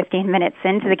 or 15 minutes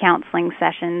into the counseling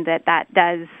session that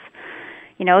does,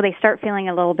 they start feeling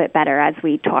a little bit better as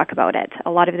we talk about it.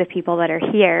 A lot of the people that are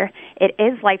here, it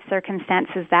is life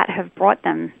circumstances that have brought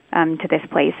them to this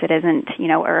place. It isn't,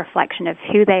 a reflection of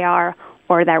who they are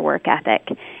or their work ethic.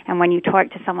 And when you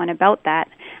talk to someone about that,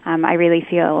 I really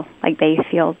feel like they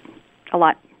feel a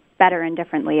lot better and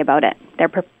differently about it.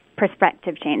 Their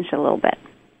perspective changed a little bit.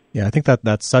 Yeah, I think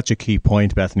that's such a key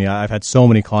point, Bethany. I've had so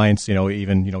many clients,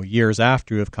 even years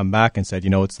after, who have come back and said,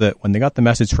 it's that when they got the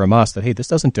message from us that, hey, this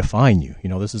doesn't define you.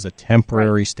 This is a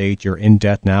temporary state. You're in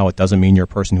debt now. It doesn't mean you're a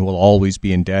person who will always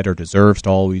be in debt or deserves to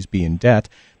always be in debt.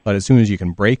 But as soon as you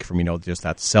can break from, just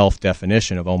that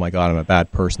self-definition of, oh, my God, I'm a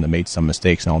bad person that made some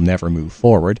mistakes and I'll never move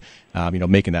forward,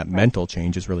 making that mental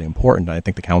change is really important. And I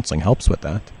think the counseling helps with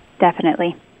that.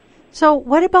 Definitely. So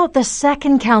what about the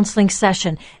second counseling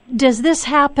session? Does this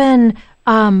happen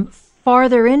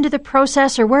farther into the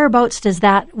process, or whereabouts does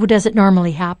it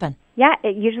normally happen? Yeah,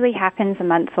 it usually happens a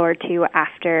month or two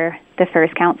after the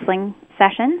first counseling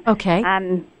session. Okay.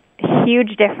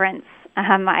 Huge difference.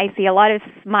 I see a lot of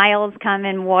smiles come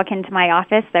and walk into my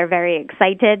office. They're very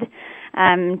excited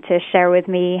to share with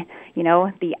me,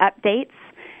 the updates.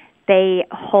 They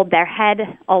hold their head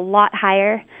a lot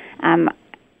higher.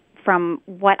 From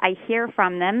what I hear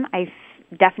from them, I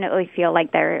definitely feel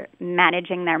like they're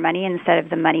managing their money instead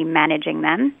of the money managing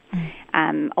them.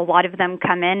 A lot of them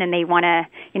come in and they want to,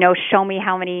 show me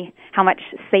how much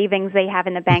savings they have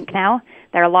in the bank now.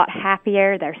 They're a lot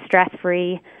happier, they're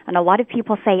stress-free, and a lot of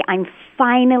people say, I'm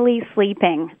finally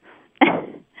sleeping.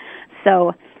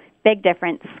 So, big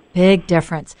difference. Big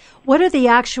difference. What are the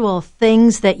actual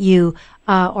things that you,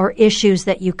 or issues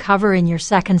that you cover in your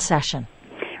second session?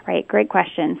 Right, great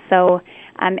question. So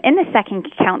in the second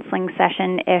counseling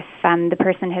session, if the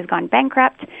person has gone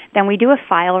bankrupt, then we do a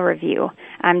file review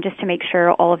just to make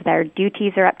sure all of their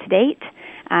duties are up to date.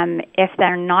 If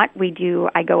they're not,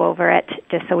 I go over it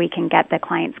just so we can get the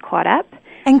clients caught up.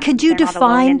 And could you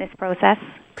define in this process?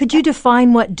 Could you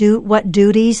define what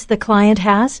duties the client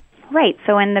has? Right.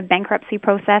 So in the bankruptcy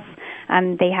process,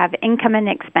 they have income and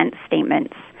expense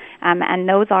statements, and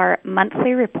those are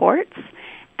monthly reports.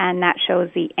 And that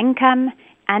shows the income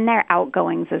and their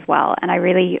outgoings as well. And I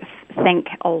really think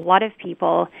a lot of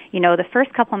people, the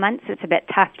first couple of months, it's a bit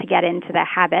tough to get into the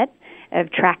habit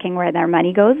of tracking where their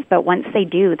money goes. But once they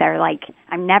do, they're like,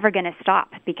 I'm never going to stop,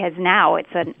 because now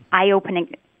it's an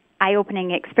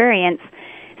eye-opening experience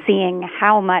seeing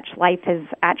how much life has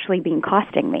actually been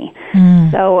costing me.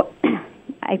 So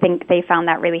I think they found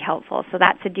that really helpful. So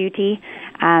that's a duty.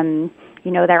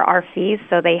 There are fees,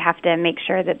 so they have to make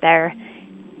sure that they're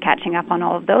catching up on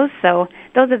all of those. So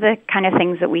those are the kind of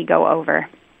things that we go over.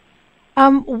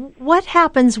 What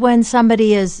happens when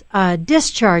somebody is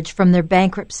discharged from their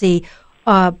bankruptcy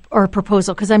or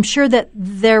proposal? Because I'm sure that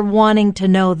they're wanting to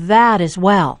know that as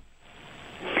well.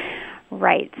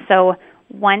 Right. So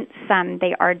once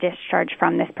they are discharged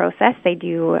from this process, they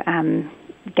do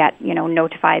get,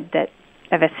 notified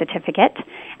of a certificate.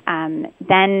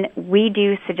 Then we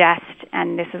do suggest,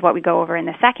 and this is what we go over in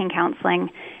the second counseling,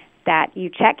 that you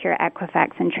check your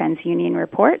Equifax and TransUnion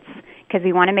reports, because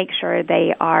we want to make sure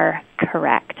they are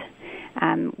correct.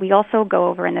 We also go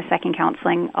over in the second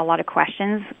counseling a lot of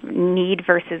questions, need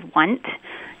versus want.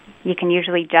 You can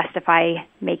usually justify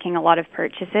making a lot of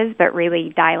purchases, but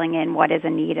really dialing in what is a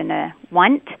need and a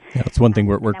want. Yeah, that's one thing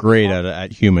we're great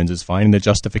at humans, is finding the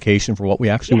justification for what we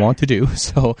actually want to do.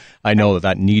 So I know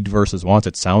that need versus want,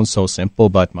 it sounds so simple,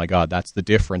 but my God, that's the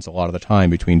difference a lot of the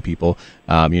time between people,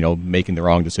 making the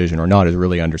wrong decision or not, is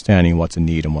really understanding what's a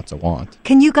need and what's a want.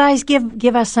 Can you guys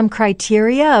give us some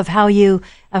criteria of how you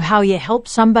help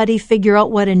somebody figure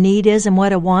out what a need is and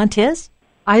what a want is?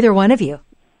 Either one of you.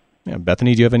 Yeah,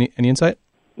 Bethany, do you have any insight?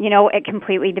 It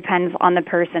completely depends on the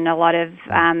person. A lot of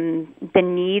the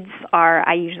needs are,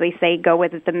 I usually say, go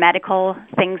with the medical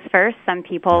things first. Some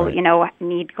people, right,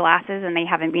 need glasses and they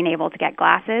haven't been able to get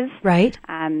glasses. Right.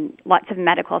 Lots of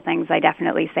medical things, I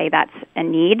definitely say that's a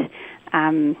need.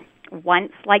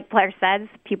 Once, like Blair says,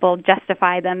 people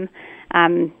justify them.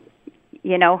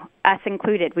 us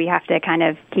included, we have to kind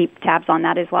of keep tabs on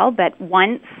that as well. But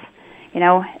once,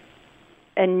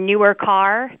 a newer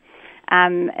car,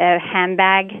 a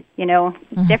handbag,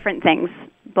 different things.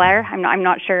 Blair, I'm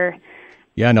not sure.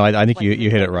 Yeah, no, I think you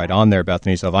hit it right on there,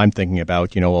 Bethany. So if I'm thinking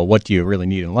about, well, what do you really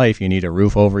need in life? You need a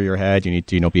roof over your head. You need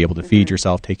to, be able to feed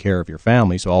yourself, take care of your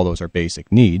family. So all those are basic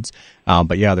needs.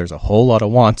 But yeah, there's a whole lot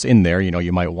of wants in there.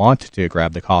 You might want to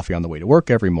grab the coffee on the way to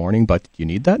work every morning, but you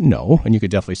need that? No. And you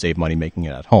could definitely save money making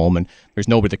it at home. And there's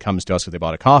nobody that comes to us because they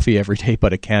bought a coffee every day,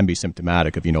 but it can be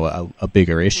symptomatic of, a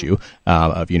bigger issue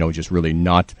of, just really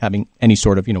not having any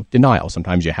sort of, denial.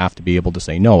 Sometimes you have to be able to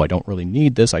say, no, I don't really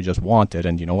need this. I just want it.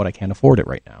 And you know what? I can't afford it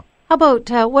right now. How about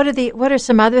what are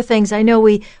some other things? I know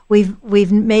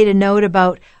we've made a note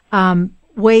about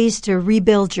ways to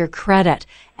rebuild your credit,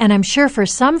 and I'm sure for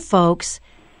some folks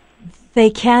they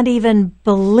can't even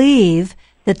believe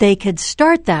that they could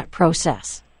start that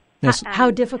process. Yes. How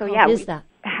difficult is that?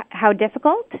 How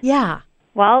difficult? Yeah.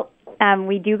 Well,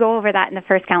 we do go over that in the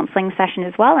first counseling session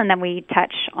as well, and then we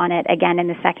touch on it again in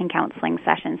the second counseling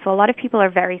session. So a lot of people are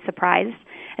very surprised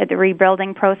at the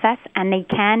rebuilding process, and they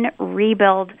can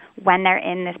rebuild when they're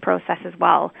in this process as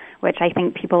well, which I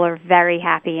think people are very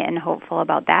happy and hopeful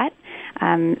about that.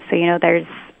 So, there's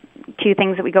two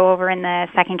things that we go over in the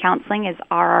second counseling is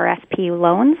RRSP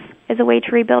loans is a way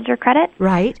to rebuild your credit.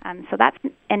 Right. So that's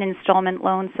an installment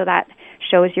loan, so that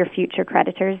shows your future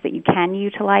creditors that you can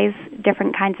utilize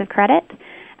different kinds of credit.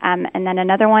 And then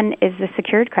another one is the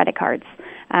secured credit cards,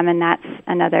 and that's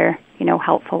another,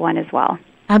 helpful one as well.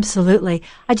 Absolutely.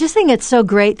 I just think it's so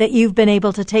great that you've been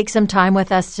able to take some time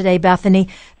with us today, Bethany,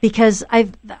 because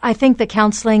I think the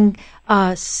counseling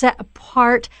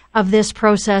part of this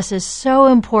process is so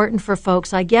important for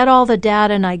folks. I get all the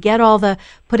data and I get all the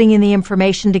putting in the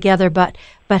information together, but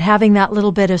having that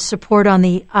little bit of support on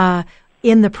the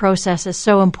in the process is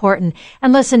so important.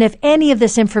 And listen, if any of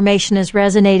this information is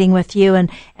resonating with you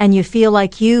and you feel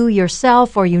like you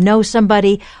yourself or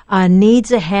somebody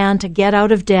needs a hand to get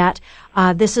out of debt,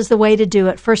 this is the way to do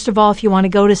it. First of all, if you want to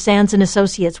go to Sands &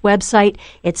 Associates website,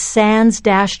 it's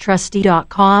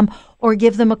sands-trustee.com, or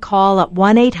give them a call at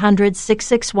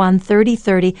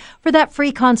 1-800-661-3030 for that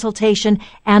free consultation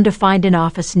and to find an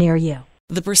office near you.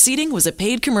 The proceeding was a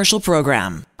paid commercial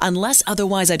program. Unless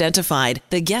otherwise identified,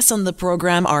 the guests on the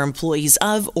program are employees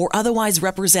of or otherwise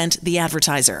represent the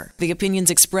advertiser. The opinions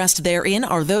expressed therein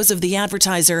are those of the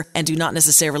advertiser and do not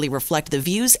necessarily reflect the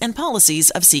views and policies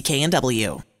of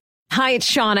CKNW. Hi, it's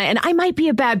Shauna, and I might be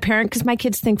a bad parent because my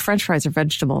kids think French fries are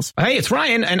vegetables. Hey, it's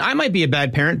Ryan, and I might be a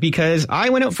bad parent because I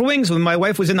went out for wings when my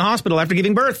wife was in the hospital after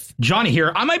giving birth. Johnny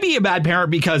here. I might be a bad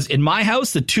parent because in my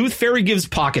house, the tooth fairy gives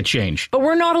pocket change. But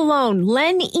we're not alone.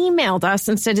 Len emailed us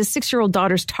and said his 6-year-old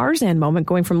daughter's Tarzan moment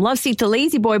going from love seat to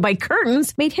lazy boy by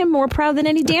curtains made him more proud than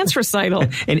any dance recital.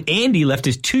 And Andy left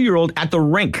his 2-year-old at the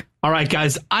rink. All right,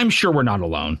 guys, I'm sure we're not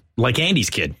alone. Like Andy's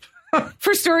kid.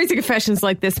 For stories and confessions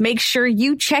like this, make sure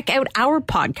you check out our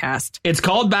podcast. It's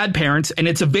called Bad Parents, and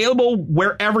it's available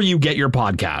wherever you get your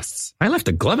podcasts. I left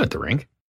a glove at the rink.